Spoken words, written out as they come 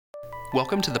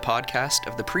Welcome to the podcast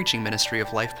of the preaching ministry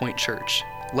of Life Point Church,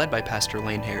 led by Pastor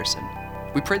Lane Harrison.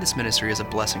 We pray this ministry is a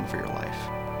blessing for your life.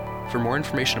 For more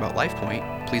information about Life Point,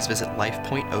 please visit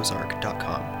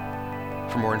lifepointozark.com.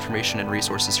 For more information and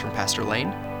resources from Pastor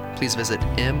Lane, please visit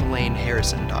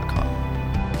mlaneharrison.com.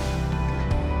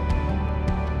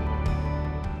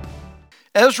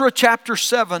 Ezra chapter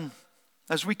 7,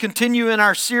 as we continue in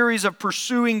our series of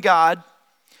pursuing God.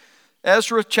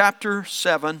 Ezra chapter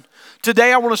 7.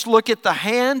 Today I want us to look at the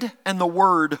hand and the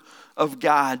word of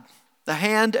God. The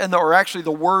hand and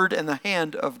the word and the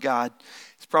hand of God.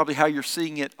 It's probably how you're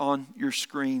seeing it on your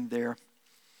screen there.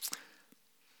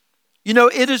 You know,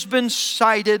 it has been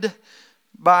cited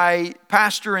by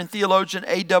pastor and theologian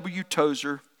A.W.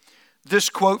 Tozer.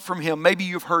 This quote from him, maybe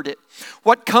you've heard it.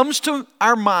 What comes to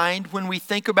our mind when we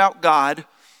think about God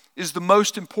is the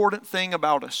most important thing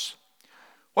about us.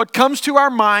 What comes to our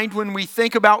mind when we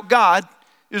think about God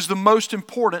is the most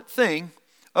important thing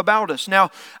about us. Now,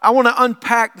 I want to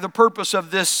unpack the purpose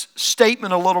of this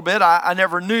statement a little bit. I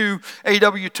never knew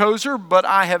A.W. Tozer, but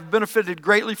I have benefited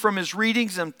greatly from his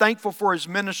readings and thankful for his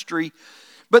ministry.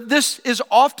 But this is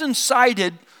often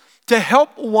cited to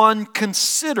help one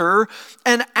consider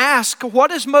and ask what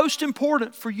is most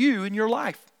important for you in your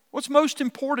life. What's most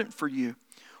important for you?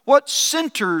 What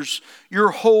centers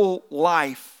your whole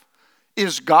life?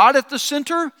 Is God at the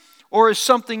center or is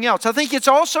something else? I think it's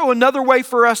also another way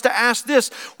for us to ask this.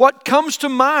 What comes to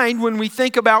mind when we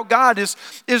think about God is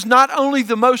not only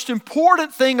the most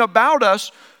important thing about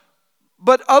us,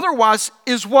 but otherwise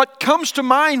is what comes to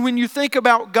mind when you think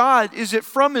about God. Is it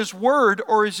from His Word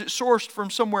or is it sourced from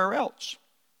somewhere else?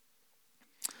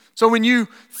 So when you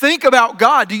think about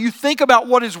God, do you think about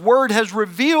what His Word has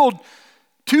revealed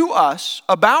to us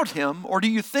about Him, or do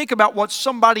you think about what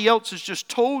somebody else has just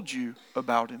told you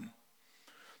about Him?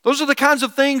 Those are the kinds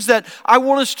of things that I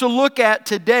want us to look at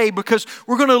today, because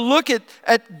we're going to look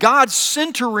at God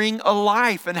centering a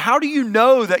life. And how do you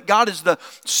know that God is the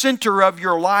center of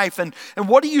your life? And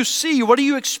what do you see? What do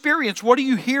you experience? What do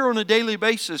you hear on a daily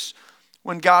basis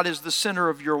when God is the center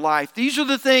of your life? These are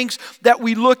the things that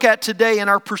we look at today in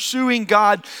our Pursuing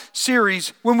God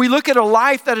series, when we look at a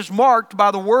life that is marked by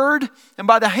the Word and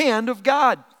by the hand of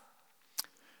God.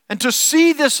 And to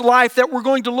see this life that we're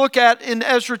going to look at in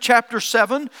Ezra chapter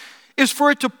 7 is for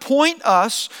it to point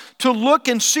us to look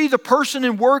and see the person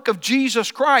and work of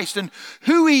Jesus Christ and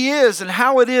who He is and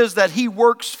how it is that He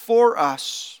works for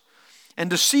us,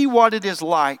 and to see what it is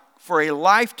like for a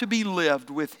life to be lived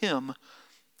with Him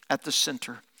at the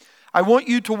center. I want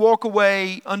you to walk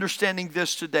away understanding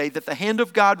this today, that the hand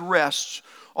of God rests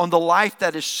on the life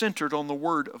that is centered on the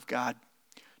Word of God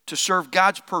to serve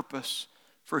God's purpose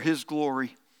for His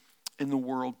glory in the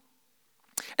world.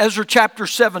 Ezra chapter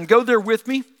 7, go there with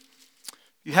me.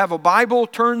 You have a Bible,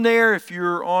 turn there. If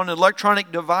you're on an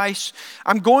electronic device,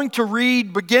 I'm going to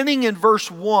read beginning in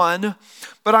verse 1,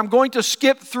 but I'm going to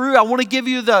skip through. I want to give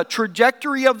you the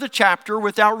trajectory of the chapter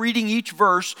without reading each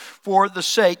verse for the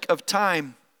sake of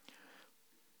time.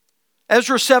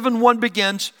 Ezra 7:1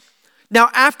 begins,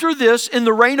 "Now after this, in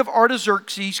the reign of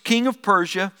Artaxerxes, king of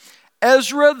Persia,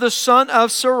 Ezra the son of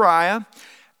Seraiah,"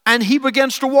 and he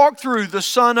begins to walk through the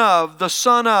son of.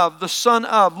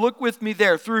 Look with me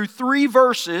there through 3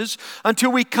 verses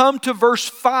until we come to verse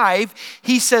 5.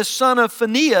 He says, "Son of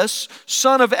Phinehas,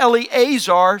 son of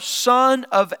Eleazar, son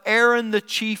of Aaron the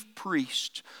chief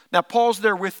priest." Now pause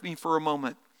there with me for a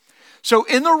moment. So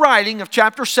in the writing of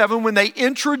chapter 7, when they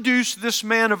introduce this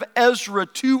man of Ezra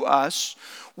to us,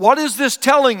 what is this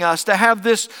telling us? To have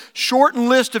this shortened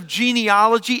list of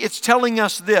genealogy, it's telling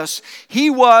us this. He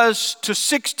was to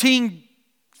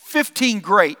 15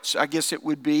 greats, I guess it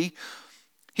would be.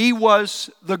 He was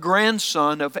the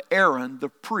grandson of Aaron, the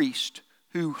priest,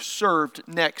 who served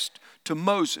next to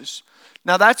Moses.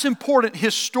 Now that's important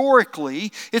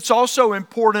historically. It's also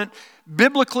important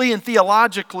biblically and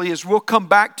theologically, as we'll come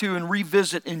back to and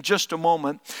revisit in just a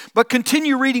moment. But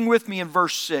continue reading with me in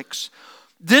verse 6.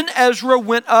 "Then Ezra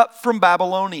went up from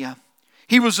Babylonia.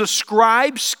 He was a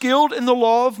scribe skilled in the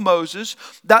law of Moses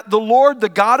that the Lord, the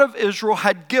God of Israel,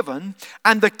 had given,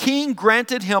 and the king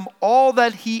granted him all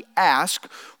that he asked,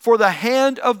 for the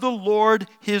hand of the Lord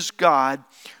his God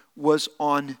was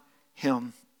on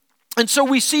him." And so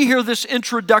we see here this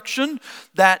introduction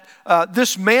that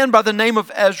this man by the name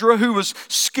of Ezra, who was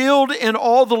skilled in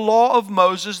all the law of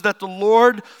Moses that the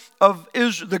Lord of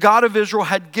Israel, the God of Israel,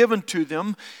 had given to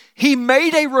them, he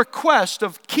made a request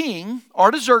of King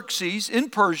Artaxerxes in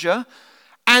Persia,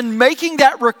 and making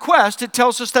that request, it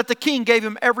tells us that the king gave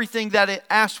him everything that it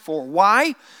asked for.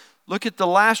 Why? Look at the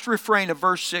last refrain of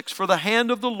verse 6. "For the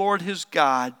hand of the Lord his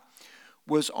God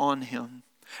was on him."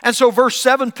 And so verse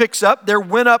 7 picks up, there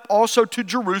went up also to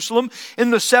Jerusalem in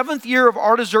the 7th year of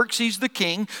Artaxerxes the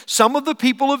king, some of the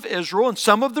people of Israel and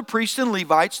some of the priests and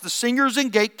Levites, the singers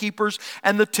and gatekeepers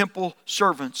and the temple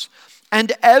servants.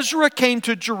 And Ezra came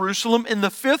to Jerusalem in the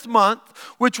 5th month,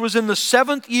 which was in the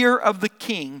 7th year of the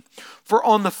king. For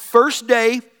on the first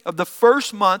day of the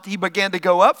 1st month he began to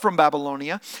go up from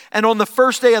Babylonia, and on the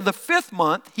first day of the 5th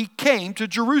month he came to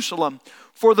Jerusalem.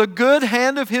 For the good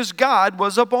hand of his God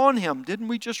was upon him. Didn't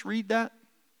we just read that?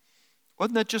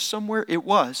 Wasn't that just somewhere? It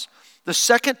was. The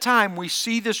second time we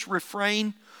see this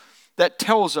refrain that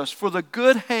tells us, for the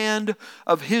good hand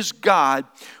of his God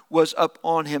was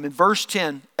upon him. In verse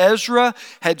 10, Ezra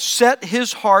had set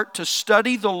his heart to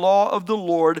study the law of the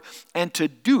Lord and to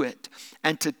do it,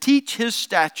 and to teach his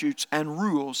statutes and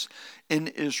rules in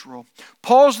Israel.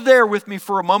 Pause there with me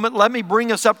for a moment. Let me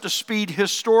bring us up to speed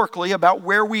historically about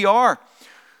where we are.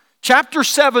 Chapter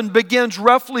 7 begins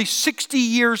roughly 60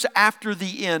 years after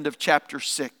the end of chapter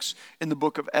 6 in the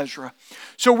book of Ezra.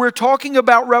 So we're talking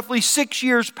about roughly 6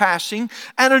 years passing,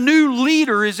 and a new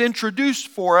leader is introduced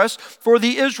for us for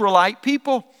the Israelite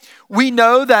people. We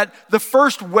know that the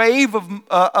first wave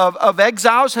of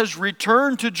exiles has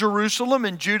returned to Jerusalem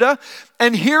and Judah.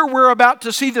 And here we're about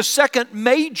to see the second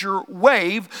major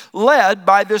wave led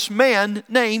by this man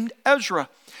named Ezra.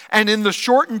 And in the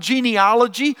shortened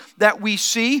genealogy that we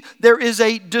see, there is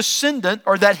a descendant,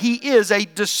 or that he is a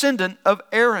descendant of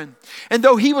Aaron. And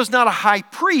though he was not a high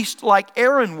priest like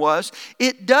Aaron was,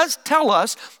 it does tell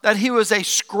us that he was a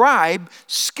scribe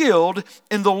skilled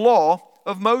in the law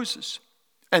of Moses.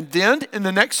 And then in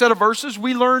the next set of verses,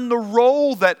 we learn the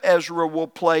role that Ezra will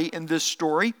play in this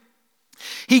story.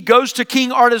 He goes to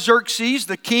King Artaxerxes,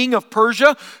 the king of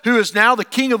Persia, who is now the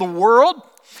king of the world.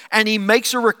 And he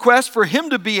makes a request for him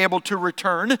to be able to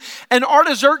return. And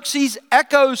Artaxerxes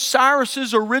echoes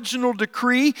Cyrus's original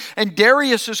decree and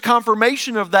Darius's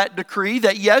confirmation of that decree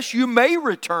that yes, you may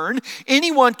return.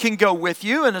 Anyone can go with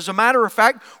you. And as a matter of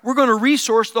fact, we're going to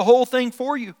resource the whole thing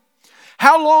for you.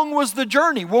 How long was the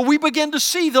journey? Well, we begin to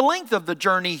see the length of the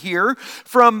journey here.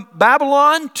 From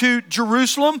Babylon to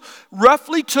Jerusalem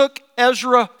roughly took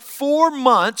Ezra 4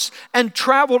 months and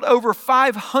traveled over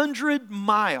 500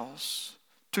 miles.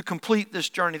 To complete this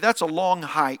journey. That's a long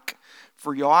hike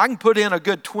for y'all. I can put in a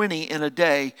good 20 in a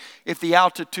day if the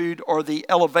altitude or the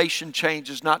elevation change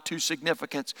is not too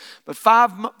significant. But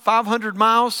 500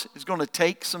 miles is going to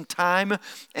take some time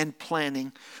and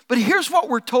planning. But here's what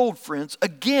we're told, friends.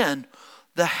 Again,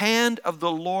 the hand of the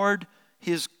Lord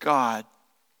his God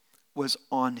was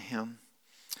on him.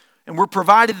 And we're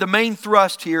provided the main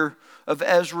thrust here of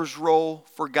Ezra's role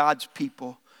for God's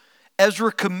people.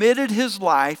 Ezra committed his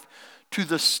life to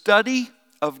the study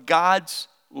of God's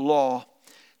law,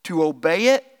 to obey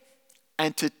it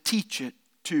and to teach it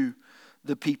to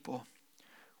the people.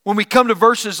 When we come to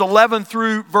verses 11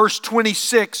 through verse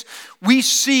 26, we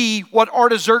see what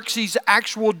Artaxerxes'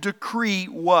 actual decree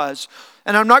was.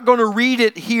 And I'm not going to read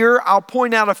it here. I'll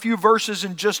point out a few verses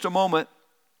in just a moment.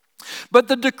 But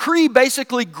the decree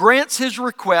basically grants his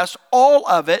request, all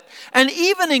of it, and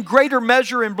even in greater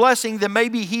measure and blessing than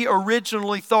maybe he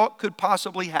originally thought could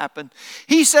possibly happen.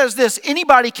 He says this,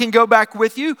 anybody can go back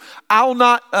with you. I'll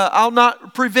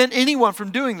not prevent anyone from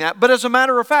doing that. But as a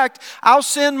matter of fact, I'll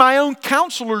send my own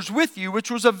counselors with you, which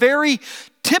was a very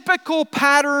typical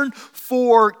pattern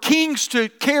for kings to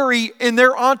carry in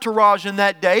their entourage in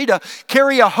that day, to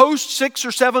carry a host, 6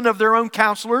 or 7 of their own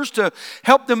counselors to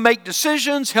help them make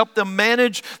decisions, help them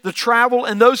manage the travel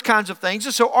and those kinds of things.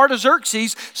 And so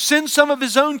Artaxerxes sends some of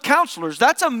his own counselors.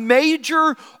 That's a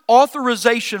major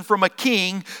authorization from a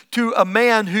king to a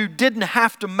man who didn't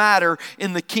have to matter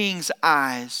in the king's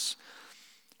eyes.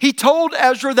 He told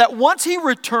Ezra that once he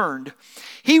returned,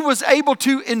 he was able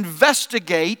to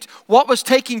investigate what was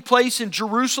taking place in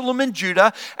Jerusalem and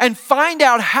Judah and find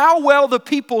out how well the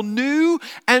people knew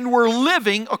and were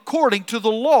living according to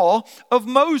the law of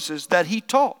Moses that he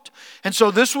taught. And so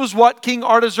this was what King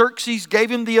Artaxerxes gave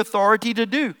him the authority to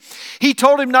do. He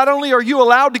told him, not only are you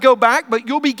allowed to go back, but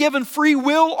you'll be given free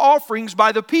will offerings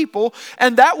by the people,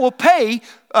 and that will pay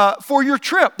for your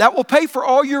trip. That will pay for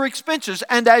all your expenses.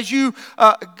 And as you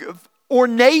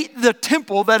ornate the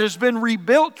temple that has been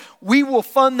rebuilt, we will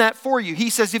fund that for you. He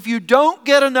says, if you don't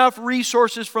get enough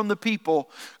resources from the people,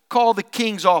 call the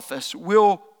king's office.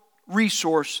 We'll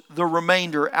resource the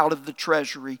remainder out of the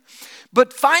treasury.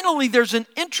 But finally, there's an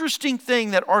interesting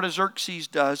thing that Artaxerxes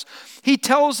does. He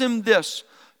tells him this,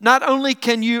 not only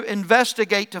can you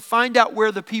investigate to find out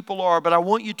where the people are, but I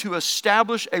want you to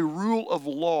establish a rule of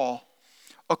law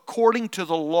according to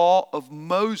the law of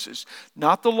Moses.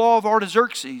 Not the law of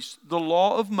Artaxerxes, the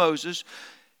law of Moses.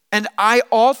 And I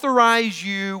authorize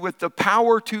you with the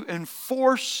power to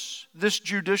enforce this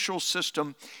judicial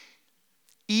system,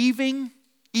 even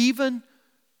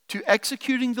to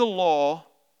executing the law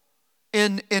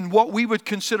in what we would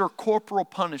consider corporal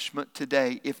punishment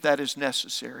today, if that is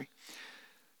necessary.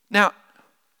 Now,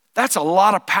 that's a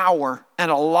lot of power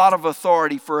and a lot of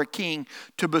authority for a king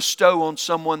to bestow on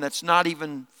someone that's not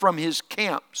even from his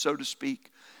camp, so to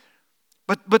speak.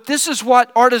 But this is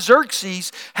what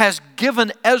Artaxerxes has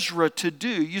given Ezra to do.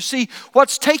 You see,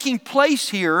 what's taking place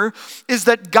here is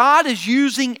that God is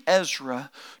using Ezra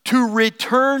to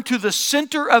return to the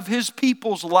center of his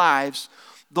people's lives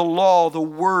the law, the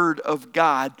Word of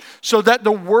God, so that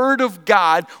the Word of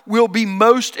God will be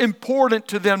most important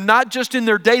to them, not just in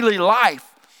their daily life,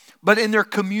 but in their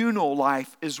communal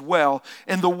life as well,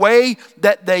 in the way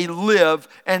that they live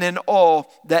and in all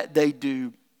that they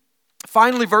do.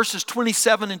 Finally, verses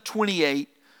 27 and 28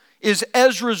 is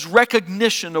Ezra's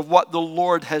recognition of what the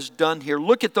Lord has done here.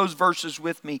 Look at those verses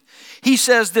with me. He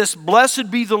says this, "Blessed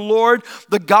be the Lord,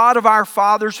 the God of our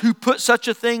fathers, who put such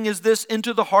a thing as this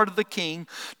into the heart of the king,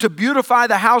 to beautify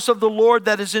the house of the Lord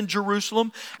that is in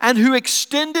Jerusalem, and who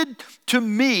extended to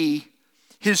me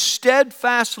his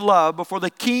steadfast love before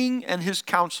the king and his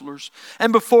counselors,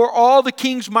 and before all the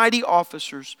king's mighty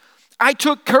officers. I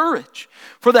took courage,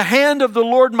 for the hand of the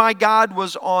Lord my God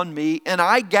was on me, and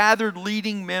I gathered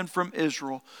leading men from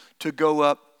Israel to go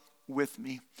up with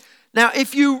me." Now,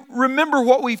 if you remember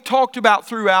what we've talked about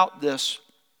throughout this,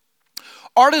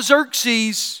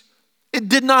 Artaxerxes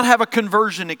did not have a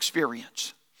conversion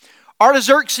experience.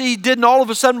 Artaxerxes didn't all of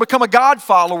a sudden become a God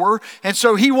follower, and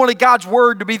so he wanted God's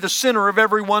word to be the center of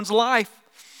everyone's life.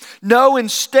 No,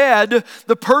 instead,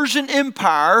 the Persian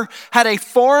Empire had a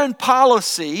foreign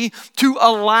policy to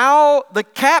allow the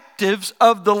captives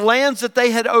of the lands that they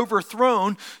had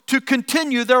overthrown to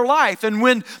continue their life. And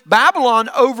when Babylon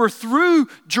overthrew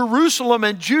Jerusalem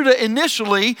and Judah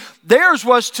initially, theirs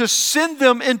was to send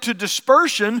them into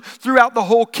dispersion throughout the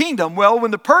whole kingdom. Well, when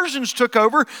the Persians took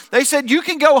over, they said, you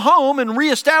can go home and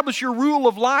reestablish your rule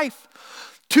of life.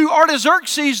 To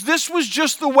Artaxerxes, this was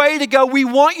just the way to go. We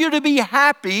want you to be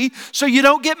happy so you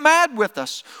don't get mad with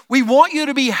us. We want you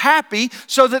to be happy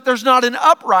so that there's not an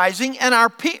uprising and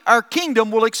our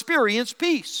kingdom will experience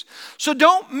peace. So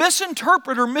don't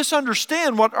misinterpret or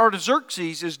misunderstand what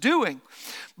Artaxerxes is doing.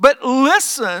 But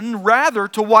listen rather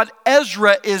to what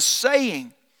Ezra is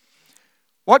saying.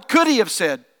 What could he have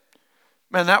said?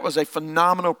 Man, that was a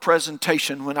phenomenal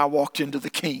presentation when I walked into the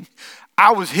king.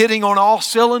 I was hitting on all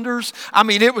cylinders. I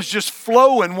mean, it was just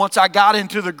flowing once I got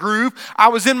into the groove. I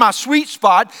was in my sweet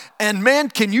spot. And man,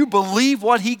 can you believe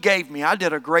what he gave me? I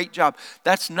did a great job.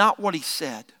 That's not what he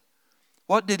said.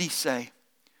 What did he say?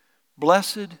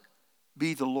 Blessed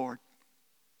be the Lord.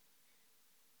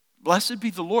 Blessed be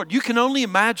the Lord. You can only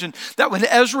imagine that when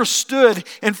Ezra stood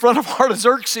in front of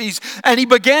Artaxerxes and he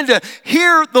began to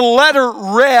hear the letter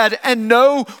read and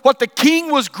know what the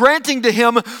king was granting to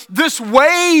him, this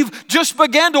wave just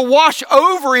began to wash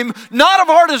over him, not of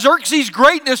Artaxerxes'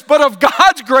 greatness, but of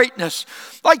God's greatness.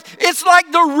 It's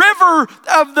like the river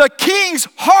of the king's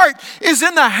heart is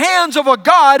in the hands of a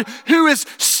God who is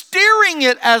steering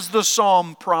it, as the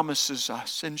psalm promises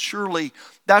us. And surely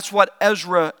that's what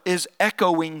Ezra is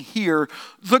echoing here.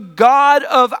 The God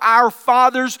of our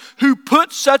fathers who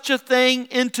put such a thing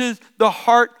into the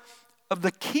heart of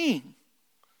the king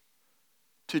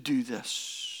to do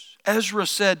this. Ezra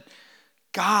said,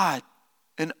 God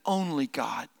and only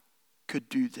God could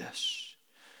do this.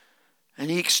 And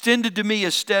he extended to me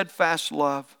his steadfast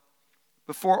love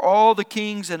before all the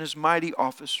kings and his mighty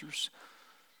officers.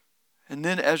 And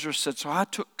then Ezra said, so I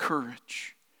took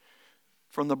courage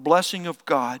from the blessing of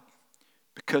God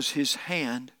because his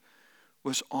hand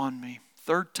was on me.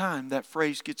 Third time that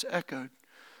phrase gets echoed.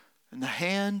 And the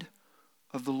hand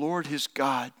of the Lord his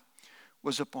God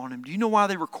was upon him. Do you know why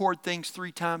they record things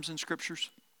 3 times in scriptures?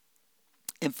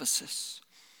 Emphasis,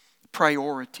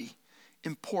 priority,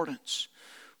 importance.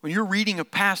 When you're reading a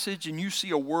passage and you see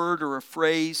a word or a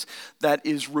phrase that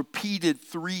is repeated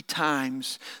 3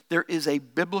 times, there is a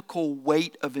biblical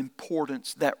weight of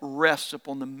importance that rests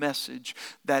upon the message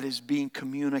that is being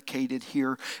communicated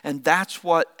here. And that's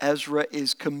what Ezra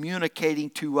is communicating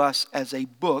to us as a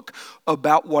book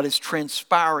about what is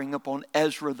transpiring upon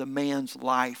Ezra the man's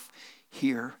life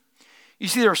here. You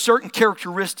see, there are certain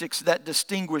characteristics that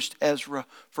distinguished Ezra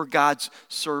for God's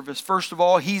service. First of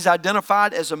all, he's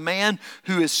identified as a man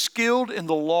who is skilled in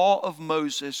the law of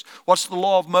Moses. What's the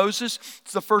law of Moses?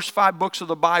 It's the first 5 books of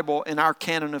the Bible in our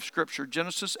canon of Scripture.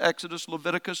 Genesis, Exodus,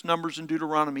 Leviticus, Numbers, and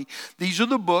Deuteronomy. These are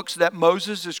the books that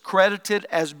Moses is credited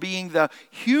as being the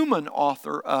human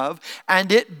author of,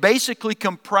 and it basically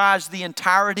comprised the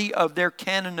entirety of their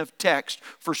canon of text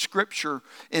for Scripture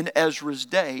in Ezra's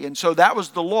day. And so that was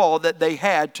the law that they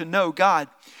had to know God.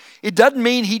 It doesn't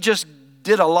mean he just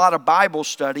did a lot of Bible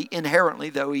study inherently,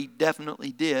 though he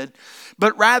definitely did.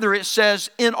 But rather it says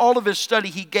in all of his study,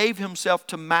 he gave himself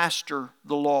to master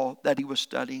the law that he was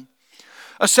studying.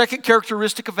 A second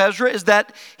characteristic of Ezra is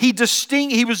that he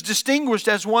was distinguished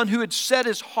as one who had set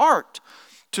his heart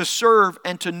to serve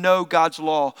and to know God's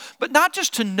law. But not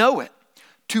just to know it,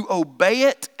 to obey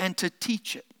it and to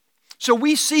teach it. So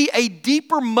we see a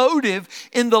deeper motive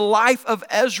in the life of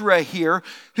Ezra here,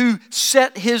 who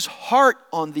set his heart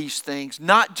on these things,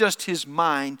 not just his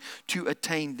mind to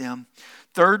attain them.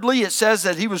 Thirdly, it says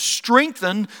that he was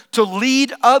strengthened to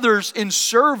lead others in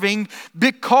serving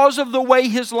because of the way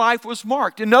his life was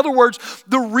marked. In other words,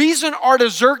 the reason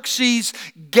Artaxerxes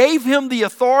gave him the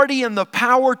authority and the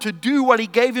power to do what he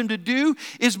gave him to do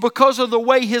is because of the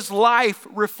way his life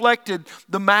reflected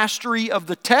the mastery of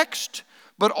the text,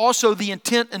 but also the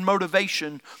intent and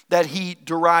motivation that he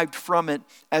derived from it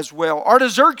as well.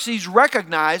 Artaxerxes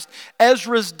recognized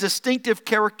Ezra's distinctive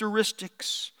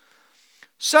characteristics,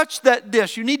 such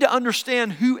that you need to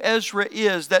understand who Ezra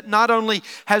is, that not only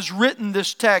has written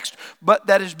this text, but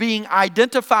that is being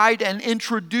identified and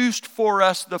introduced for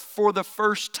us for the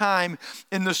first time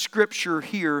in the Scripture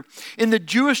here. In the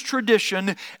Jewish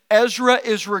tradition, Ezra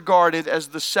is regarded as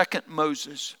the second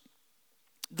Moses.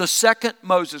 The second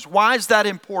Moses. Why is that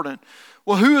important?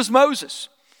 Well, who is Moses?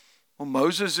 Well,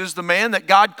 Moses is the man that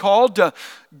God called to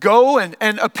go and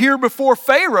appear before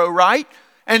Pharaoh, right?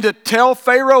 And to tell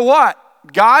Pharaoh what?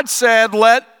 God said,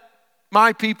 let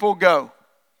my people go.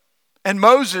 And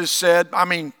Moses said,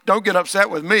 don't get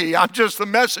upset with me. I'm just the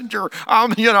messenger.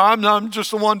 I'm just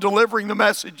the one delivering the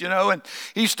message, And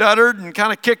he stuttered and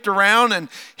kind of kicked around and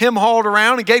hauled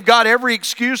around and gave God every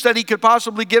excuse that he could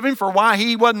possibly give him for why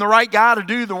he wasn't the right guy to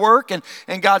do the work.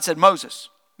 And God said, Moses,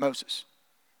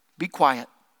 be quiet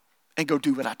and go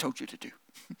do what I told you to do.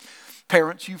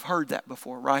 Parents, you've heard that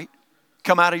before, right?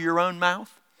 Come out of your own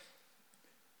mouth.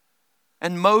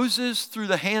 And Moses, through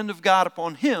the hand of God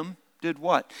upon him, did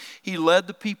what? He led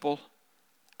the people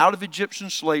out of Egyptian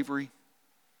slavery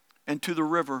and to the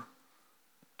river,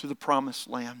 to the promised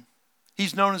land.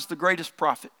 He's known as the greatest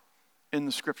prophet in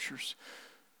the Scriptures.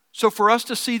 So for us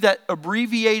to see that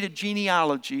abbreviated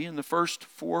genealogy in the first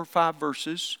 4 or 5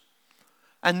 verses,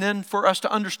 and then for us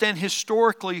to understand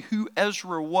historically who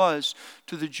Ezra was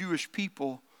to the Jewish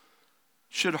people,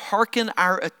 should hearken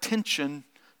our attention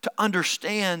to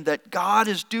understand that God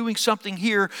is doing something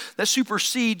here that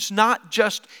supersedes not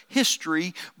just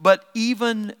history, but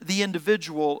even the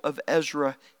individual of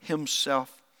Ezra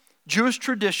himself. Jewish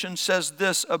tradition says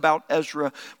this about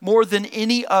Ezra: more than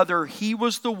any other, he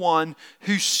was the one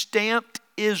who stamped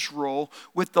Israel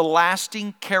with the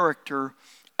lasting character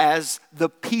as the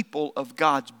people of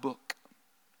God's book.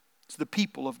 It's the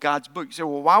people of God's book. You say,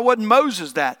 well, why wasn't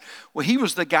Moses that? Well, he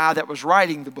was the guy that was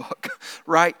writing the book,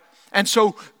 right? And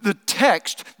so the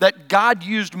text that God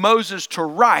used Moses to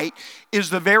write is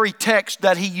the very text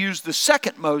that he used the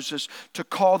second Moses to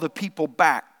call the people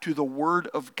back to the Word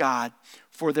of God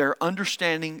for their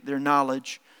understanding, their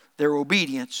knowledge, their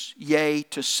obedience, yea,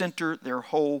 to center their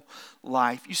whole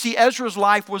life. You see, Ezra's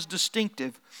life was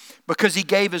distinctive because he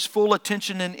gave his full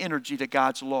attention and energy to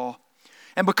God's law.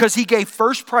 And because he gave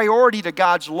first priority to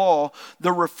God's law,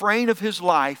 the refrain of his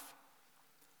life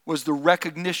was the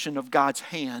recognition of God's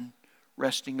hand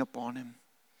resting upon him.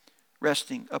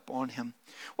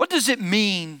 What does it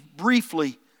mean,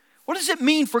 briefly? What does it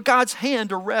mean for God's hand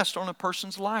to rest on a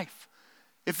person's life?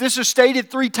 If this is stated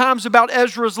 3 times about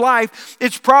Ezra's life,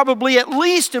 it's probably at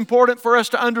least important for us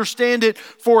to understand it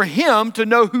for him, to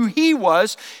know who he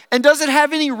was. And does it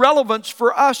have any relevance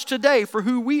for us today, for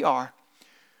who we are?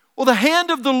 Well, the hand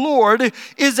of the Lord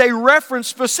is a reference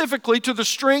specifically to the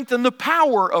strength and the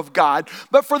power of God.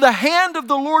 But for the hand of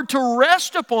the Lord to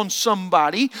rest upon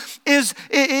somebody,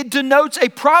 it denotes a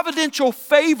providential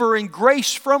favor and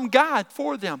grace from God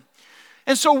for them.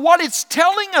 And so what it's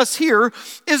telling us here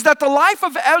is that the life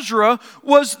of Ezra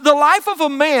was the life of a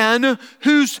man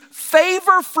whose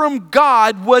favor from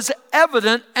God was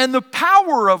evident and the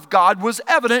power of God was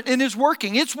evident in his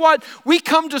working. It's what we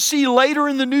come to see later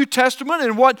in the New Testament,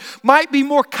 and what might be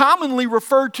more commonly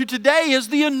referred to today as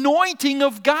the anointing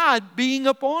of God being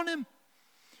upon him.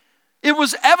 It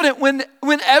was evident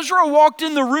when Ezra walked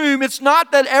in the room. It's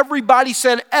not that everybody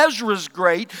said Ezra's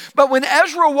great, but when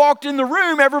Ezra walked in the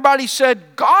room, everybody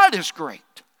said God is great.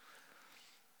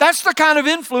 That's the kind of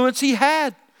influence he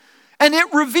had. And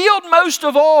it revealed most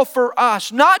of all for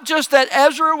us, not just that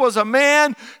Ezra was a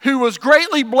man who was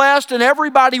greatly blessed and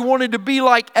everybody wanted to be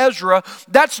like Ezra.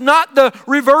 That's not the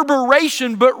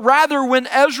reverberation, but rather when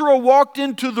Ezra walked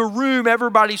into the room,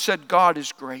 everybody said God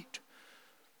is great.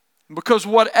 Because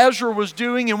what Ezra was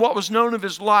doing and what was known of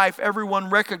his life, everyone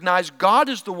recognized God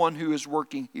is the one who is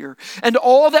working here. And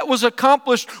all that was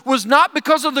accomplished was not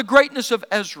because of the greatness of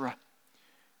Ezra,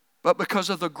 but because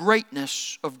of the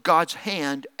greatness of God's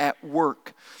hand at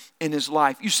work in his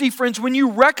life. You see, friends, when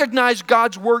you recognize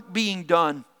God's work being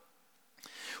done,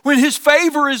 when his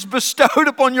favor is bestowed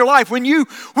upon your life, when you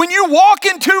walk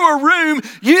into a room,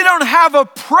 you don't have a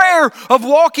prayer of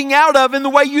walking out of in the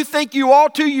way you think you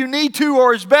ought to, you need to,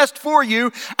 or is best for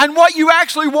you. And what you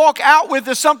actually walk out with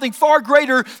is something far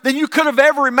greater than you could have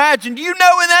ever imagined. You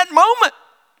know in that moment,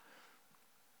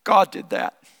 God did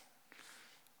that.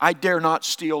 I dare not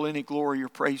steal any glory or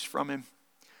praise from him.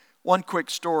 One quick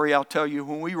story I'll tell you.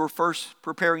 When we were first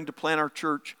preparing to plant our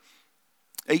church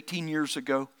 18 years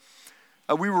ago,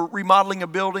 we were remodeling a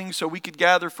building so we could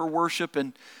gather for worship,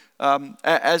 and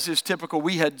as is typical,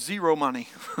 we had zero money.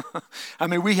 I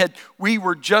mean, we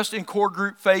were just in core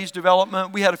group phase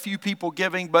development. We had a few people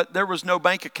giving, but there was no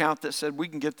bank account that said we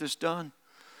can get this done.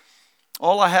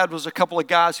 All I had was a couple of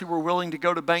guys who were willing to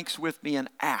go to banks with me and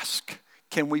ask,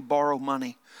 can we borrow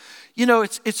money? You know,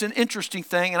 it's an interesting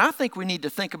thing, and I think we need to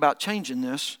think about changing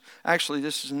this. Actually,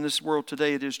 this is in this world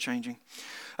today, it is changing.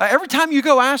 Every time you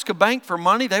go ask a bank for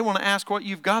money, they want to ask what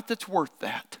you've got that's worth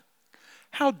that.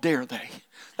 How dare they?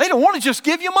 They don't want to just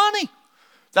give you money.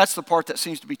 That's the part that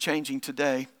seems to be changing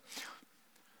today.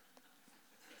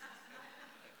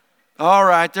 All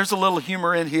right, there's a little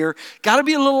humor in here. Got to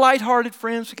be a little lighthearted,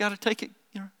 friends. We got to take it,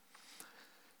 you know.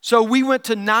 So we went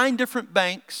to 9 different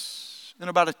banks in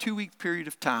about a 2-week period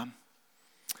of time.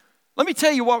 Let me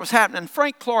tell you what was happening.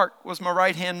 Frank Clark was my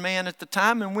right-hand man at the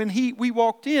time, and when we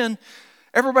walked in,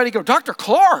 everybody go, Dr.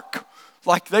 Clark.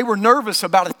 Like they were nervous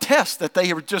about a test that they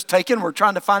had just taken. We're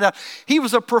trying to find out. He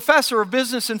was a professor of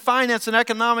business and finance and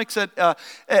economics at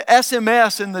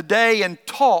SMS in the day and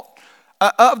taught.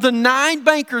 Of the 9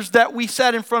 bankers that we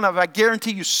sat in front of, I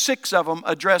guarantee you 6 of them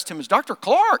addressed him as Dr.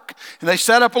 Clark. And they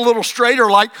sat up a little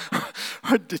straighter like,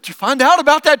 did you find out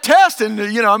about that test? And,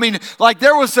 you know, I mean, like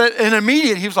there was an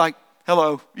immediate, he was like,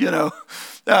 hello, you know.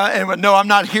 And no, I'm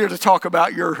not here to talk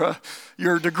about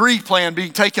your degree plan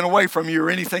being taken away from you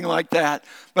or anything like that.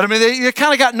 But I mean, they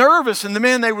kind of got nervous, and the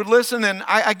men, they would listen, and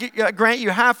I grant you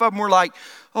half of them were like,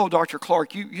 oh, Dr.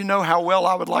 Clark, you know how well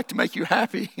I would like to make you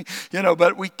happy, you know,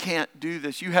 but we can't do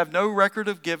this. You have no record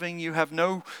of giving. You have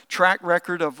no track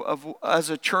record of as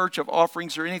a church of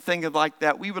offerings or anything like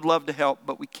that. We would love to help,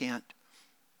 but we can't.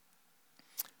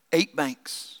 8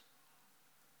 banks.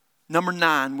 Number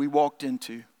 9 we walked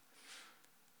into.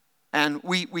 And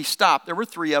we stopped. There were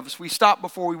 3 of us. We stopped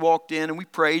before we walked in and we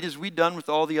prayed as we'd done with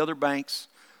all the other banks.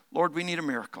 Lord, we need a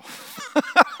miracle.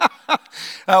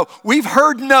 We've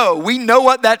heard no. We know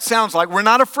what that sounds like. We're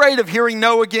not afraid of hearing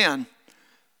no again.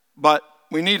 But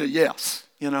we need a yes,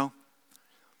 you know.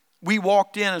 We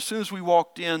walked in. As soon as we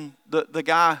walked in, the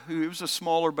guy who, it was a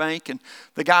smaller bank, and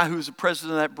the guy who was the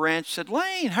president of that branch said,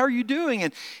 Lane, how are you doing?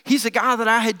 And he's a guy that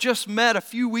I had just met a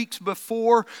few weeks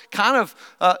before, kind of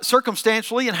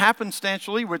circumstantially and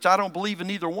happenstantially, which I don't believe in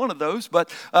either one of those,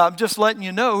 but I'm just letting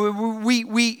you know.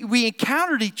 We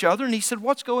encountered each other, and he said,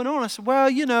 what's going on? I said, well,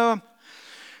 you know,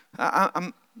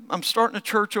 I'm starting a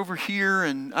church over here,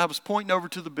 and I was pointing over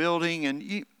to the building, and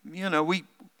you know, we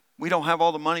don't have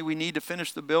all the money we need to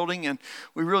finish the building, and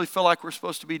we really feel like we're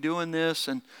supposed to be doing this.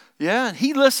 And yeah, and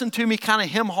he listened to me kind of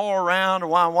hem-haw around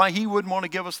why he wouldn't want to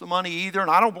give us the money either.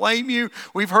 And I don't blame you.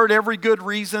 We've heard every good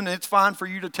reason, and it's fine for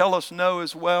you to tell us no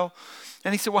as well.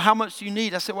 And he said, well, how much do you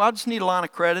need? I said, well, I just need a line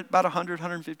of credit, about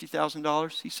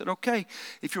 $150,000. He said, okay,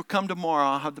 if you'll come tomorrow,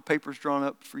 I'll have the papers drawn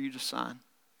up for you to sign.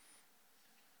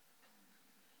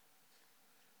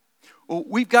 Well,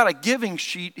 we've got a giving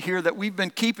sheet here that we've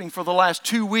been keeping for the last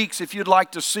 2 weeks if you'd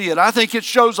like to see it. I think it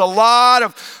shows a lot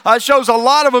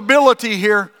of ability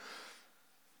here.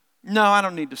 No, I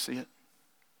don't need to see it.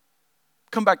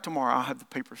 Come back tomorrow. I'll have the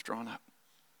papers drawn up.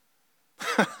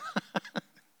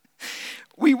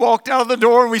 We walked out of the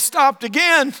door and we stopped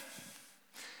again.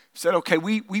 Said, okay,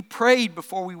 we prayed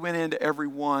before we went into every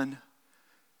one.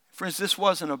 Friends, this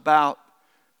wasn't about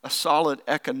a solid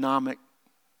economic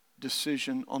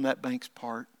decision on that bank's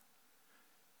part.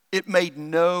 It made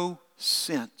no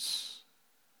sense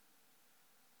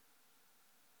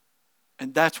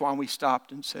And that's why we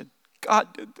stopped and said,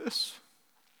 God did this.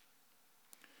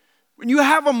 When you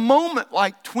have a moment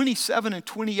like 27 and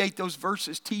 28, those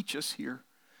verses teach us here,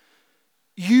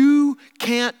 you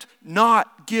can't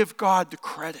not give God the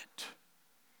credit.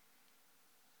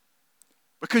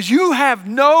 Because you have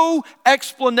no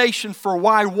explanation for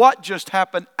why what just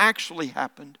happened actually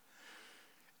happened.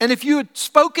 And if you had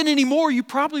spoken any more, you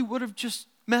probably would have just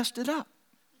messed it up.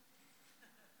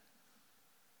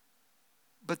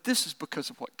 But this is because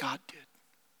of what God did.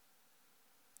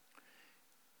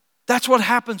 That's what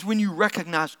happens when you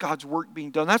recognize God's work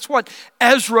being done. That's what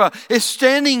Ezra is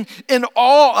standing in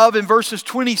awe of in verses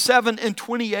 27 and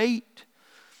 28.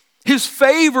 His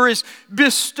favor is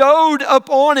bestowed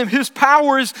upon him. His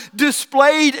power is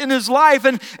displayed in his life.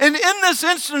 And in this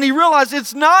instant, he realized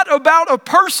it's not about a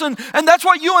person. And that's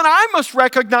what you and I must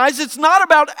recognize. It's not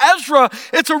about Ezra.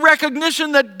 It's a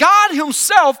recognition that God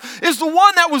himself is the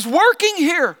one that was working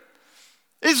here.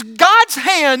 It's God's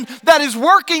hand that is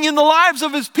working in the lives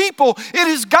of his people. It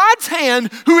is God's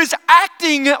hand who is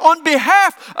acting on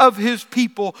behalf of his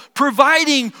people,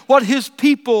 providing what his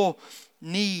people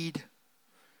need.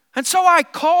 And so I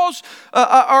pause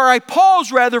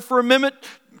for a minute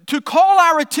to call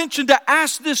our attention to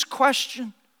ask this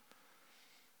question.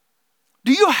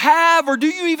 Do you have or do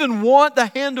you even want the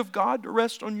hand of God to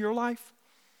rest on your life?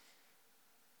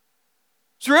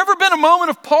 Has there ever been a moment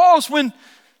of pause when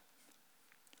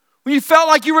you felt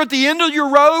like you were at the end of your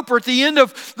rope or at the end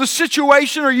of the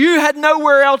situation or you had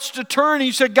nowhere else to turn and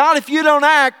you said, God, if you don't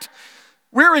act,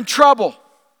 we're in trouble.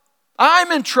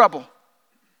 I'm in trouble.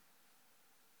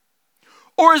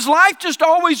 Or has life just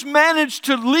always managed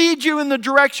to lead you in the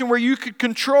direction where you could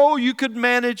control, you could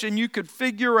manage, and you could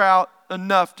figure out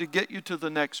enough to get you to the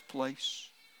next place?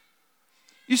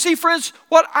 You see, friends,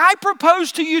 what I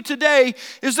propose to you today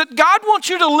is that God wants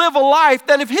you to live a life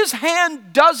that if his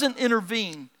hand doesn't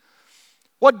intervene,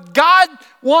 what God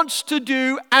wants to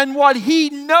do and what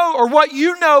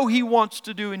you know he wants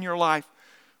to do in your life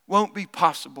won't be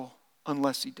possible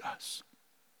unless he does.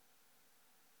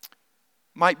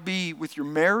 Might be with your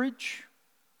marriage.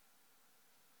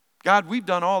 God, we've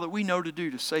done all that we know to do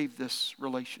to save this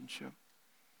relationship,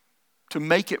 to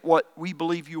make it what we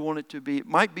believe you want it to be. It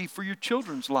might be for your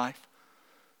children's life.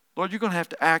 Lord, you're going to have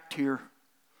to act here.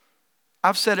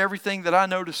 I've said everything that I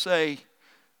know to say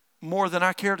more than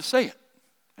I care to say it,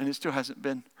 and it still hasn't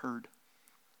been heard.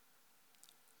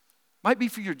 Might be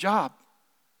for your job.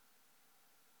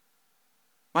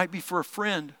 Might be for a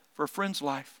friend's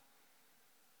life.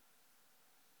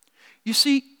 You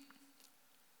see,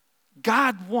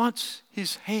 God wants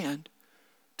his hand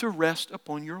to rest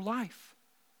upon your life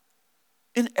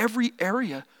in every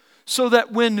area so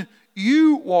that when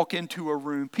you walk into a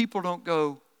room, people don't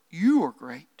go, you are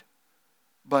great,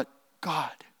 but God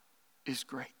is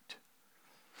great.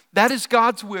 That is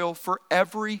God's will for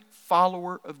every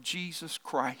follower of Jesus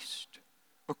Christ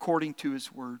according to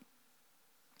his word.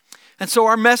 And so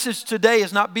our message today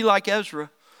is not be like Ezra,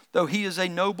 though he is a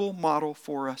noble model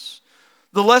for us.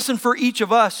 The lesson for each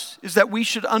of us is that we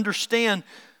should understand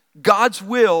God's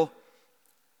will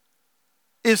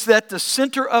is that the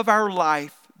center of our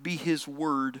life be his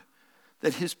word,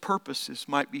 that his purposes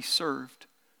might be served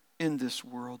in this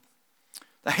world.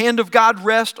 The hand of God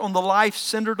rests on the life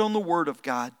centered on the word of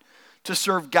God to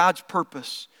serve God's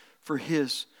purpose for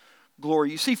his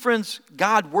glory. You see, friends,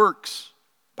 God works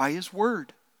by his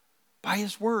word. By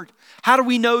his word. How do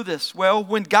we know this? Well,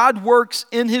 when God works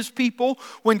in his people,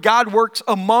 when God works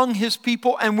among his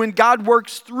people, and when God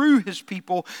works through his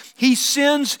people, he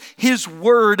sends his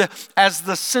word as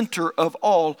the center of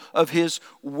all of his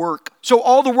work. So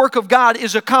all the work of God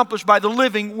is accomplished by the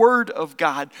living word of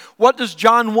God. What does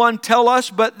John 1 tell us?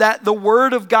 But that the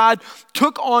word of God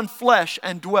took on flesh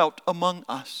and dwelt among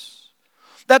us.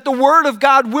 That the word of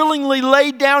God willingly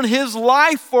laid down his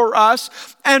life for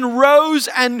us and rose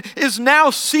and is now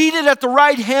seated at the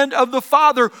right hand of the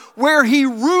Father, where he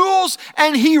rules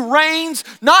and he reigns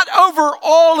not over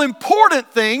all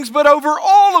important things, but over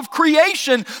all of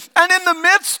creation. And in the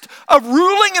midst of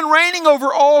ruling and reigning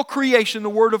over all creation, the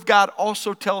word of God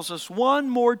also tells us one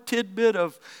more tidbit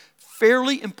of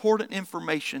fairly important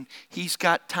information. He's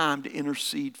got time to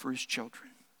intercede for his children.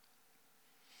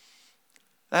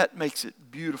 That makes it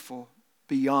beautiful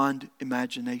beyond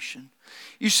imagination.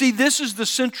 You see, this is the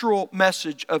central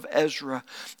message of Ezra.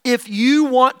 If you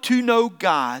want to know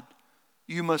God,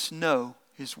 you must know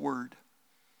his word.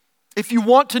 If you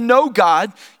want to know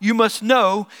God, you must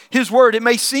know his word. It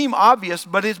may seem obvious,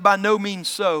 but it's by no means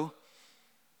so.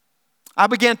 I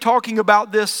began talking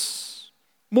about this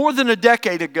more than a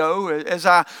decade ago as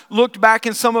I looked back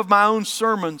in some of my own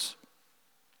sermons.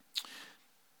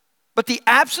 But the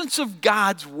absence of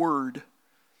God's word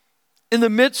in the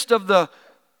midst of the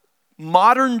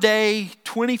modern day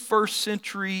 21st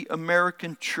century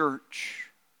American church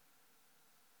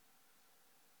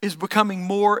is becoming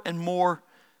more and more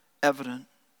evident.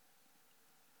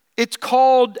 It's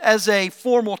called, as a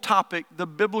formal topic, the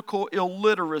biblical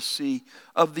illiteracy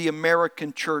of the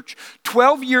American church.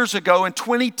 12 years ago, in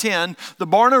 2010, the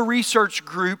Barna Research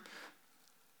Group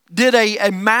did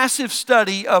a massive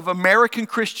study of American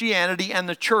Christianity and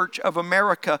the Church of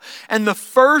America. And the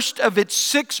first of its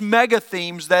 6 mega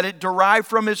themes that it derived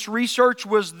from its research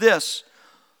was this: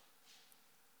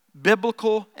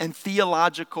 biblical and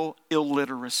theological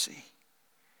illiteracy.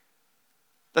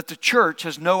 That the church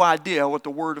has no idea what the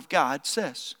Word of God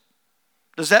says.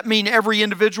 Does that mean every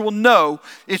individual? No.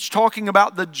 It's talking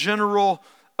about the general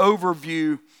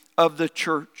overview of the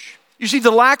church. You see,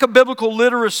 the lack of biblical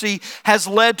literacy has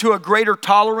led to a greater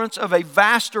tolerance of a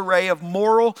vast array of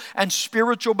moral and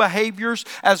spiritual behaviors,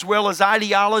 as well as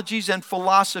ideologies and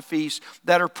philosophies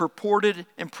that are purported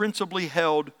and principally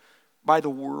held by the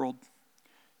world.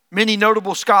 Many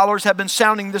notable scholars have been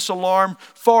sounding this alarm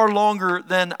far longer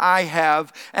than I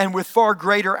have, and with far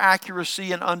greater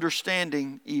accuracy and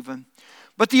understanding even.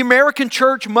 But the American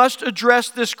church must address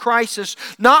this crisis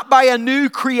not by a new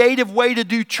creative way to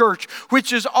do church,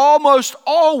 which is almost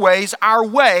always our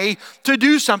way to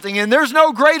do something. And there's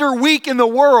no greater week in the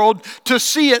world to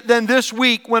see it than this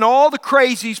week, when all the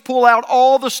crazies pull out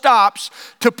all the stops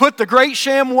to put the great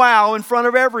sham wow in front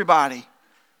of everybody.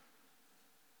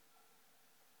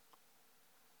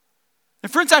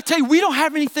 And friends, I tell you, we don't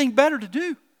have anything better to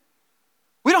do.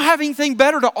 We don't have anything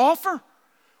better to offer.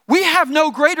 We have no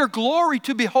greater glory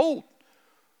to behold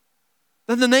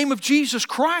than the name of Jesus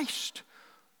Christ.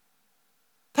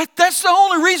 That's the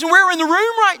only reason we're in the room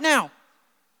right now.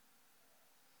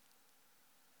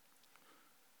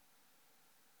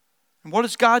 And what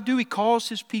does God do? He calls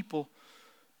His people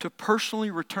to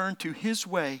personally return to His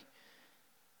way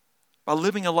by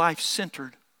living a life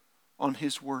centered on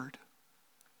His Word.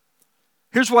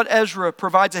 Here's what Ezra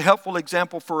provides a helpful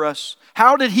example for us.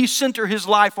 How did he center his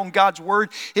life on God's Word?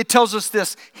 It tells us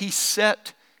this: he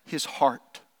set his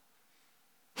heart.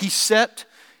 He set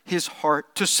his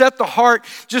heart. To set the heart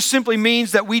just simply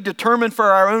means that we determine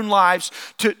for our own lives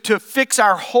to fix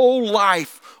our whole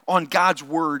life on God's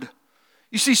Word.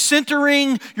 You see,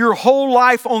 centering your whole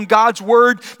life on God's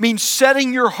Word means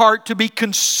setting your heart to be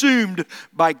consumed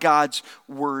by God's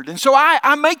Word. And so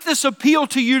I make this appeal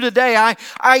to you today. I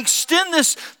extend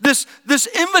this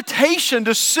invitation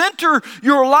to center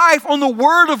your life on the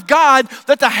Word of God,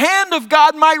 that the hand of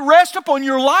God might rest upon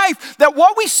your life. That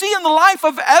what we see in the life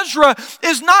of Ezra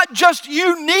is not just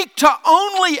unique to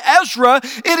only Ezra,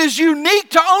 it is unique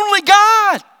to only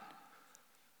God.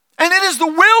 And it is the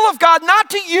will of God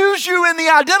not to use you in the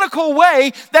identical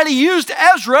way that He used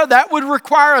Ezra. That would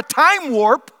require a time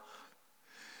warp.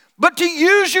 But to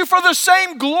use you for the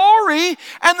same glory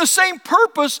and the same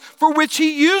purpose for which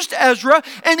He used Ezra.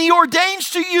 And He ordains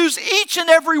to use each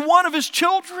and every one of His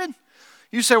children.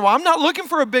 You say, well, I'm not looking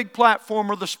for a big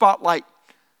platform or the spotlight.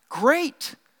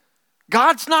 Great.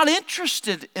 God's not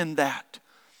interested in that.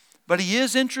 But He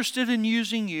is interested in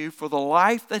using you for the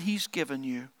life that He's given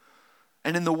you,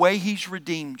 and in the way He's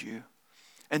redeemed you,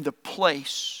 and the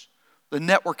place, the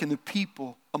network, and the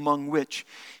people among which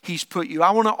He's put you.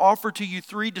 I want to offer to you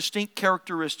 3 distinct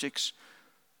characteristics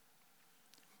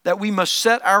that we must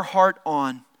set our heart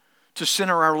on to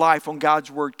center our life on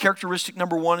God's Word. Characteristic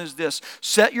number 1 is this: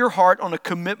 set your heart on a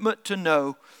commitment to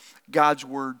know God's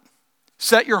Word.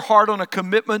 Set your heart on a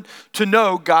commitment to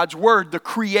know God's Word. The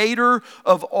Creator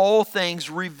of all things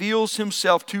reveals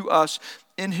Himself to us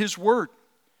in His Word.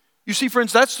 You see,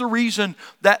 friends, that's the reason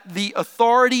that the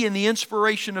authority and the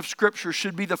inspiration of Scripture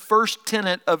should be the first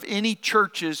tenet of any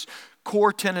church's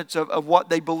core tenets of what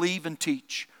they believe and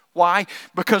teach. Why?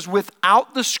 Because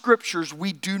without the Scriptures,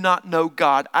 we do not know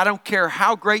God. I don't care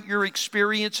how great your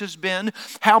experience has been,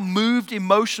 how moved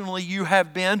emotionally you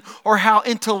have been, or how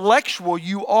intellectual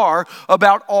you are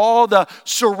about all the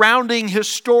surrounding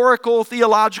historical,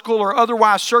 theological, or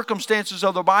otherwise circumstances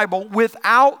of the Bible.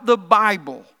 Without the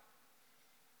Bible,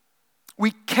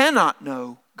 we cannot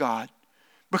know God,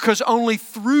 because only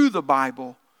through the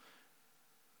Bible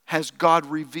has God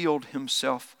revealed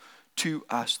Himself to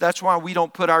us. That's why we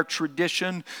don't put our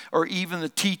tradition or even the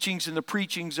teachings and the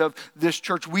preachings of this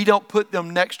church, we don't put them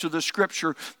next to the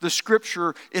Scripture. The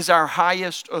Scripture is our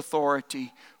highest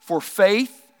authority for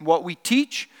faith, what we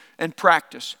teach, and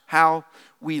practice how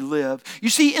we live. You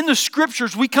see, in the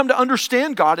scriptures, we come to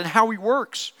understand God and how He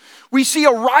works. We see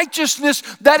a righteousness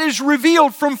that is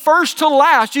revealed from first to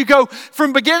last. You go,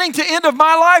 from beginning to end of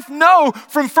my life? No,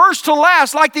 from first to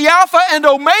last, like the Alpha and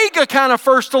Omega kind of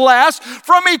first to last.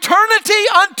 From eternity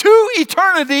unto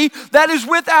eternity that is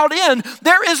without end.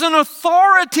 There is an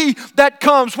authority that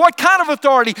comes. What kind of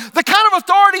authority? The kind of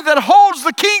authority that holds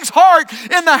the king's heart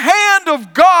in the hand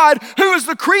of God, who is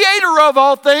the creator of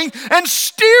all things, and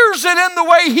steers it in the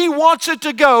way He wants it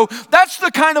to go. That's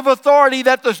the kind of authority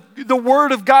that the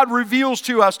Word of God reveals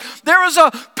to us. There is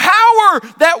a power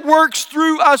that works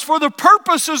through us for the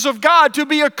purposes of God to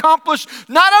be accomplished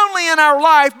not only in our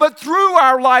life, but through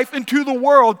our life into the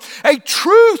world. A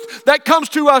truth that comes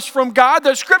to us from God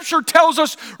that Scripture tells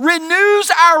us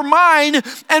renews our mind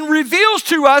and reveals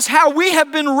to us how we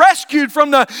have been rescued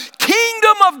from the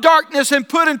kingdom of darkness and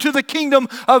put into the kingdom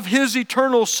of His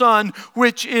eternal Son,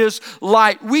 which is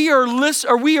light. We are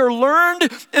learned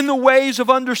in the ways of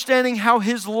understanding how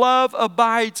His love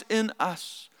abides in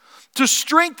us, to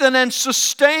strengthen and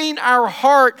sustain our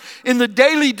heart in the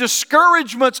daily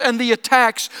discouragements and the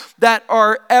attacks that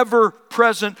are ever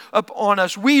present upon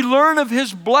us. We learn of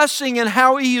His blessing and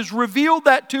how He has revealed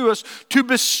that to us, to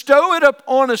bestow it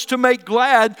upon us, to make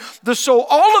glad the soul.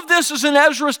 All of this is in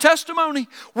Ezra's testimony.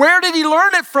 Where did he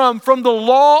learn it from? From the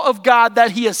law of God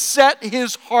that he has set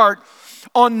his heart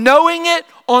on knowing it,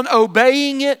 on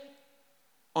obeying it,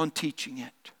 on teaching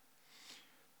it.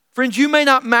 Friends, you may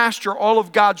not master all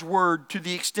of God's Word to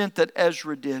the extent that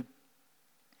Ezra did,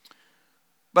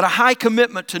 but a high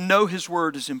commitment to know His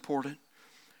Word is important.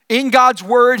 In God's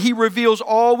Word, He reveals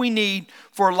all we need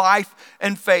for life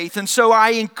and faith. And so I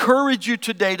encourage you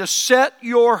today to set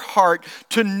your heart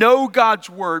to know God's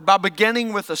Word by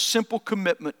beginning with a simple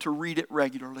commitment to read it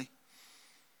regularly.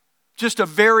 Just a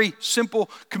very simple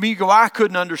commitment. You go, I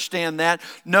couldn't understand that.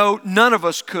 No, none of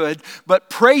us could. But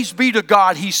praise be to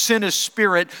God, He sent His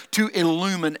Spirit to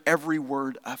illumine every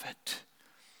word of it.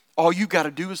 All you got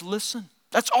to do is listen.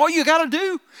 That's all you got to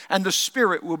do. And the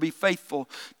Spirit will be faithful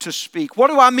to speak.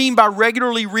 What do I mean by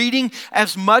regularly reading?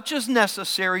 As much as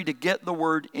necessary to get the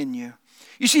Word in you.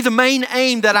 You see, the main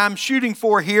aim that I'm shooting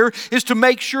for here is to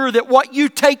make sure that what you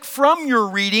take from your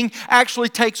reading actually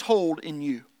takes hold in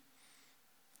you.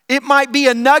 It might be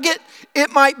a nugget,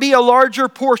 it might be a larger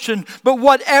portion, but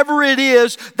whatever it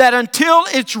is, that until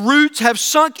its roots have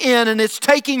sunk in and it's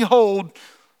taking hold,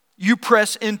 you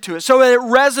press into it so that it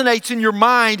resonates in your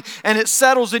mind and it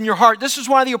settles in your heart. This is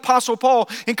why the Apostle Paul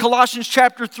in Colossians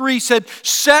chapter 3 said,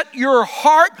 set your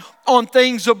heart on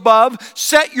things above,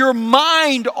 set your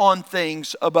mind on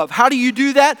things above. How do you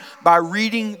do that? By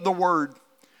reading the Word.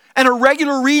 And a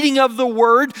regular reading of the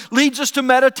Word leads us to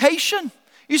meditation.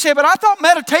 You say, but I thought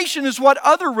meditation is what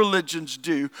other religions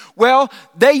do. Well,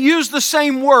 they use the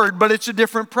same word, but it's a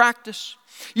different practice.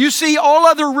 You see, all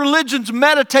other religions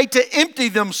meditate to empty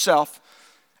themselves.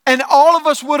 And all of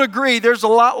us would agree there's a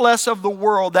lot less of the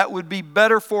world that would be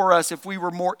better for us if we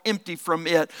were more empty from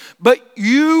it. But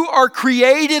you are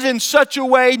created in such a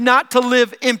way not to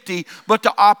live empty, but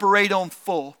to operate on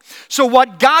full. So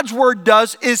what God's Word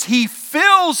does is He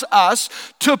fills us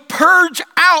to purge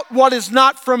out what is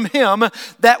not from Him,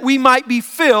 that we might be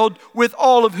filled with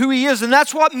all of who He is. And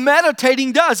that's what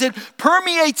meditating does. It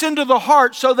permeates into the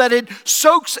heart so that it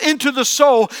soaks into the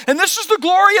soul. And this is the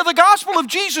glory of the gospel of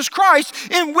Jesus Christ,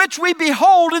 in which we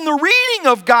behold in the reading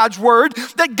of God's Word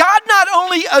that God not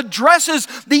only addresses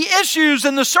the issues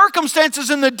and the circumstances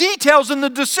and the details and the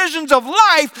decisions of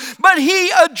life, but He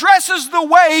addresses the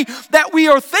way that we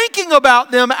are thinking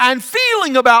about them and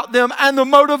feeling about them and the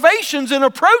motivations in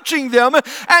approaching them.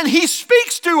 And He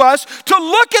speaks to us to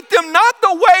look at them not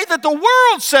the way that the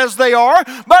world says they are,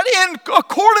 but in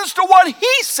accordance to what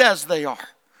He says they are.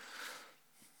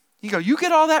 You go, you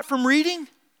get all that from reading?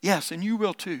 Yes, and you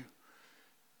will too.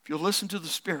 If you'll listen to the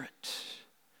Spirit.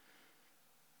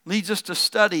 Leads us to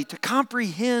study, to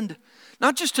comprehend,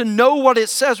 not just to know what it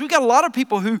says. We've got a lot of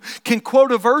people who can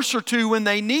quote a verse or two when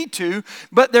they need to,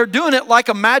 but they're doing it like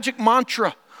a magic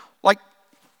mantra. Like,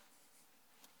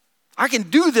 I can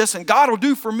do this and God will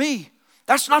do for me.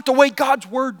 That's not the way God's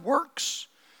Word works.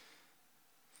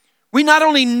 We not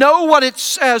only know what it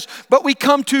says, but we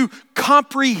come to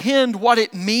comprehend what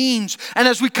it means. And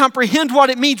as we comprehend what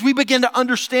it means, we begin to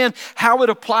understand how it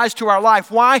applies to our life.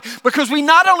 Why? Because we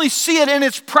not only see it in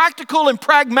its practical and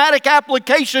pragmatic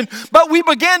application, but we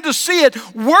begin to see it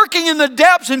working in the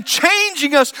depths and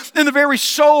changing us in the very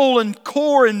soul and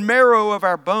core and marrow of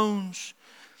our bones.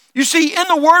 You see, in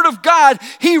the Word of God,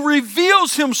 He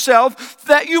reveals Himself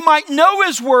that you might know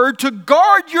His Word to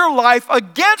guard your life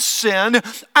against sin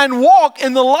and walk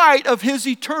in the light of His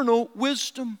eternal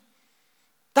wisdom.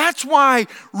 That's why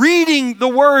reading the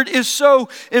Word is so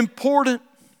important.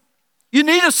 You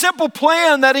need a simple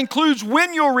plan that includes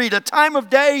when you'll read, a time of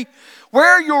day,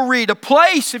 where you'll read, a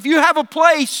place. If you have a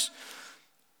place,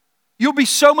 you'll be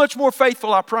so much more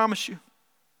faithful, I promise you.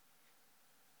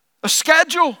 A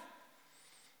schedule.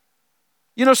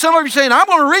 You know, some of you are saying, I'm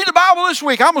going to read the Bible this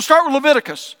week. I'm going to start with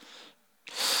Leviticus.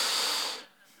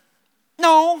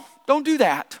 No, don't do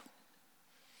that.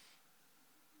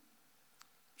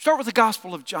 Start with the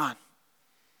Gospel of John.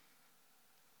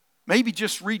 Maybe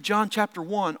just read John chapter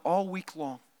 1 all week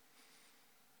long.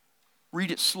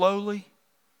 Read it slowly.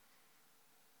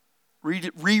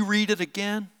 Reread it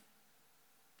again.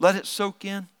 Let it soak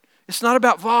in. It's not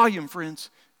about volume, friends.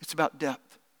 It's about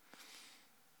depth.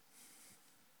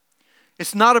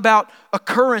 It's not about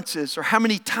occurrences or how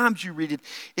many times you read it.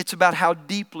 It's about how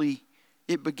deeply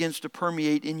it begins to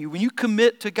permeate in you. When you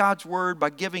commit to God's Word by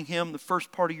giving Him the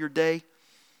first part of your day,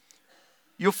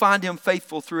 you'll find Him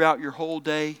faithful throughout your whole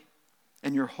day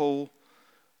and your whole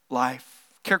life.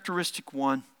 Characteristic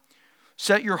 1,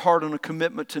 set your heart on a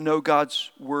commitment to know God's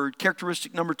Word.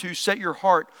 Characteristic number 2, set your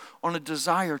heart on a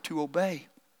desire to obey.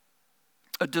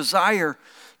 A desire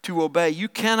to obey. You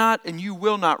cannot and you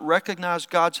will not recognize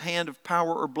God's hand of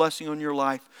power or blessing on your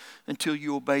life until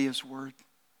you obey His Word.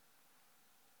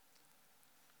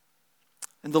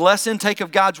 And the less intake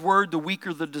of God's Word, the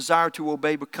weaker the desire to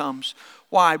obey becomes.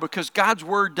 Why? Because God's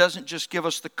Word doesn't just give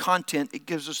us the content, it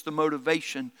gives us the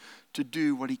motivation to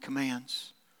do what He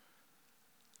commands.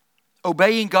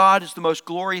 Obeying God is the most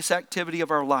glorious activity of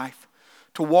our life.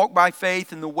 To walk by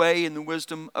faith in the way and the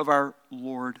wisdom of our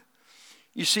Lord.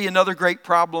 You see, another great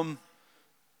problem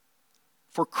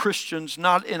for Christians,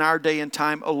 not in our day and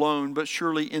time alone, but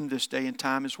surely in this day and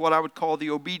time, is what I would call the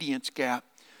obedience gap.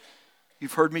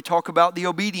 You've heard me talk about the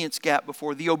obedience gap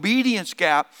before. The obedience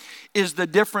gap is the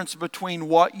difference between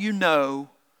what you know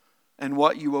and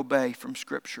what you obey from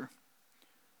Scripture.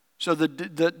 So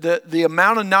the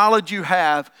amount of knowledge you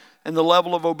have and the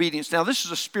level of obedience. Now, this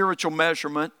is a spiritual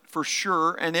measurement for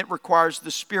sure, and it requires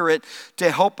the Spirit to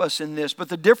help us in this. But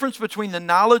the difference between the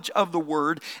knowledge of the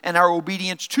Word and our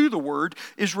obedience to the Word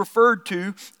is referred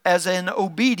to as an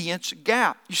obedience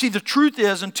gap. You see, the truth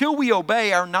is, until we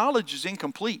obey, our knowledge is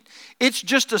incomplete. It's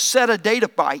just a set of data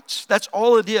bytes. That's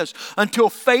all it is. Until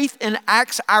faith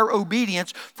enacts our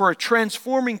obedience for a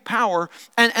transforming power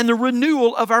and the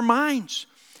renewal of our minds.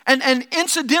 And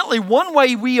incidentally, one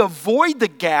way we avoid the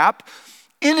gap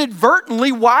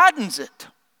inadvertently widens it.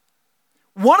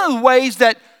 One of the ways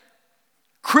that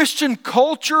Christian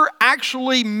culture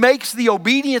actually makes the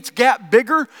obedience gap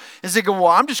bigger is they go, well,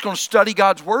 I'm just going to study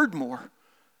God's Word more.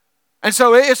 And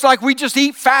so it's like we just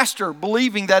eat faster,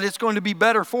 believing that it's going to be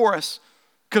better for us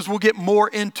because we'll get more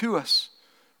into us.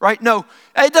 Right? No,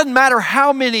 it doesn't matter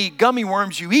how many gummy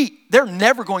worms you eat. They're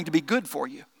never going to be good for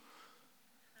you.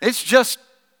 It's just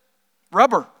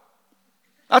rubber.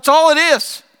 That's all it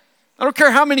is. I don't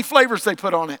care how many flavors they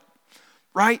put on it.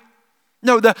 Right?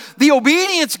 No, the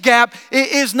obedience gap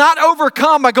is not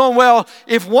overcome by going, well,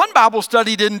 if one Bible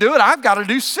study didn't do it, I've got to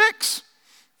do 6.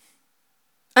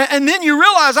 And then you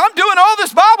realize, I'm doing all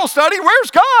this Bible study.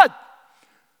 Where's God?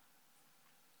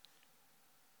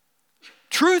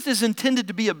 Truth is intended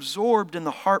to be absorbed in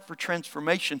the heart for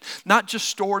transformation, not just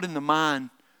stored in the mind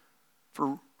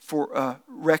for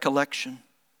recollection.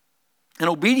 And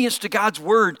obedience to God's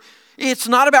Word, it's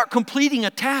not about completing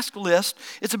a task list.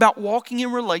 It's about walking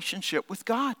in relationship with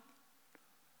God.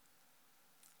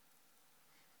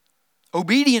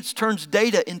 Obedience turns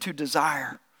data into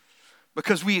desire.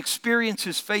 Because we experience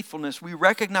His faithfulness, we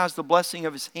recognize the blessing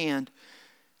of His hand,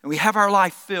 and we have our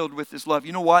life filled with His love.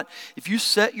 You know what? If you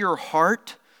set your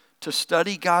heart to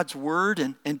study God's Word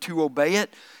and to obey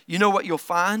it, you know what you'll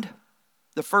find?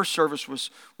 The first service was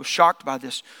shocked by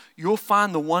this. You'll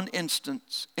find the one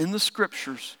instance in the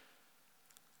Scriptures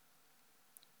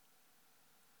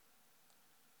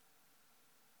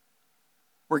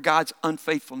where God's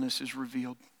unfaithfulness is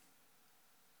revealed.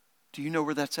 Do you know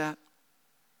where that's at?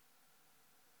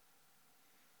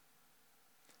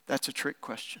 That's a trick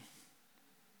question.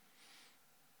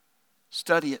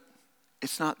 Study it.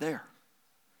 It's not there.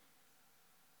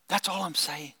 That's all I'm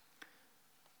saying.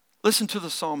 Listen to the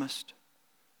psalmist.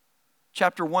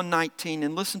 Chapter 119,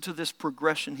 and listen to this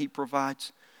progression he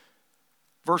provides.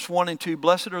 Verse 1 and 2,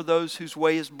 blessed are those whose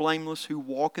way is blameless, who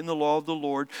walk in the law of the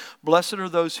Lord. Blessed are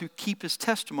those who keep His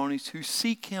testimonies, who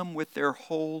seek Him with their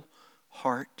whole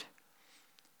heart.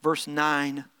 Verse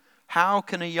 9, How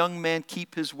can a young man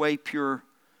keep his way pure?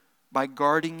 By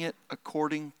guarding it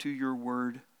according to your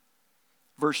word.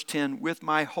 Verse 10, with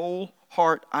my whole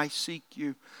heart I seek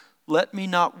you. Let me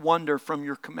not wander from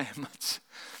your commandments.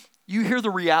 You hear the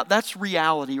reality. That's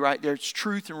reality right there. It's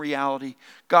truth and reality.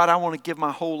 God, I want to give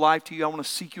my whole life to you. I want to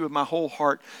seek you with my whole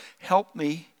heart. Help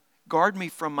me. Guard me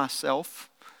from myself.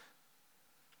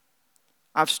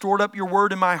 I've stored up your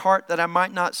word in my heart that I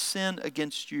might not sin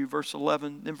against you. Verse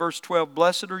 11. Then verse 12.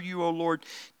 Blessed are you, O Lord.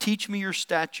 Teach me your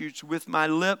statutes. With my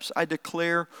lips I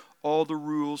declare all the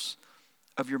rules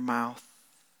of your mouth.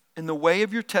 In the way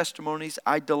of your testimonies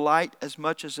I delight as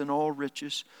much as in all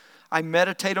riches. I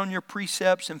meditate on your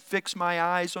precepts and fix my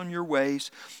eyes on your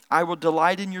ways. I will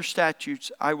delight in your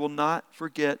statutes. I will not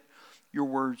forget your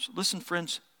words. Listen,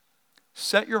 friends.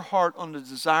 Set your heart on the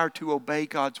desire to obey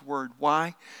God's word.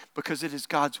 Why? Because it is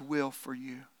God's will for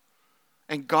you.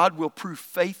 And God will prove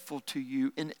faithful to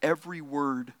you in every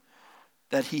word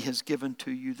that He has given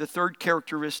to you. The third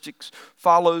characteristic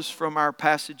follows from our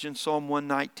passage in Psalm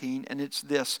 119, and it's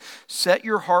this. Set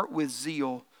your heart with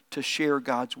zeal to share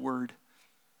God's word.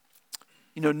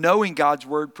 You know, knowing God's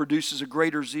word produces a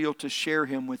greater zeal to share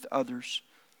Him with others.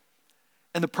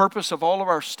 And the purpose of all of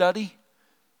our study,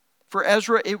 for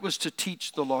Ezra, it was to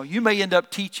teach the law. You may end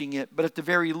up teaching it, but at the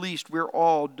very least, we're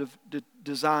all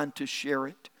designed to share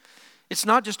it. It's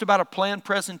not just about a planned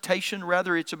presentation,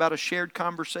 rather it's about a shared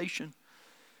conversation.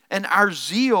 And our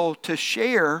zeal to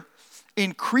share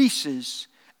increases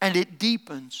and it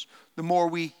deepens the more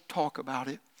we talk about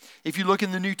it. If you look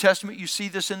in the New Testament, you see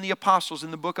this in the apostles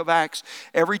in the book of Acts.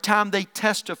 Every time they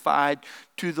testified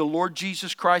to the Lord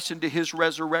Jesus Christ and to His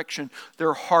resurrection,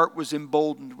 their heart was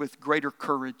emboldened with greater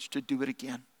courage to do it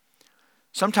again.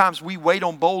 Sometimes we wait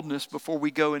on boldness before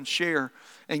we go and share.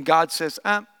 And God says,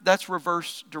 that's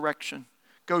reverse direction.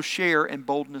 Go share and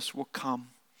boldness will come.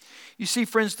 You see,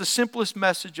 friends, the simplest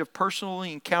message of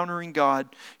personally encountering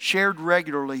God, shared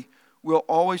regularly, will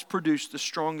always produce the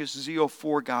strongest zeal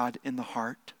for God in the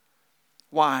heart.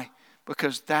 Why?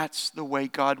 Because that's the way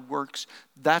God works.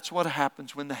 That's what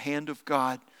happens when the hand of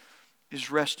God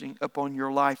is resting upon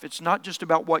your life. It's not just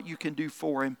about what you can do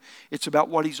for Him. It's about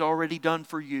what He's already done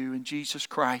for you in Jesus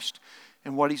Christ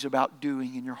and what He's about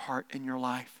doing in your heart and your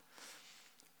life.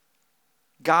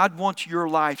 God wants your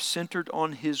life centered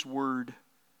on His Word.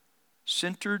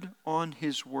 Centered on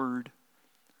His Word.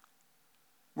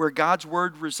 Where God's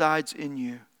Word resides in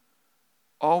you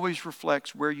always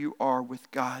reflects where you are with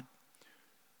God.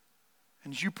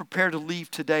 And as you prepare to leave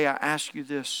today, I ask you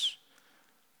this.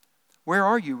 Where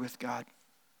are you with God?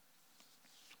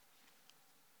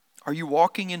 Are you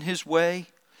walking in His way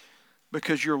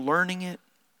because you're learning it,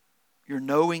 you're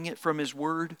knowing it from His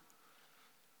Word,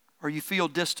 or you feel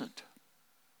distant,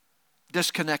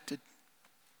 disconnected?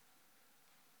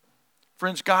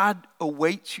 Friends, God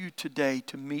awaits you today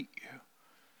to meet you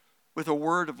with a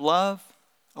word of love,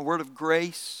 a word of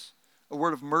grace, a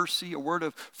word of mercy, a word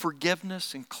of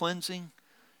forgiveness and cleansing.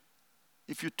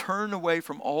 If you turn away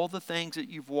from all the things that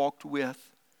you've walked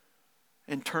with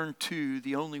and turn to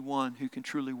the only one who can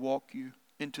truly walk you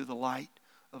into the light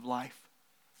of life.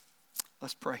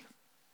 Let's pray.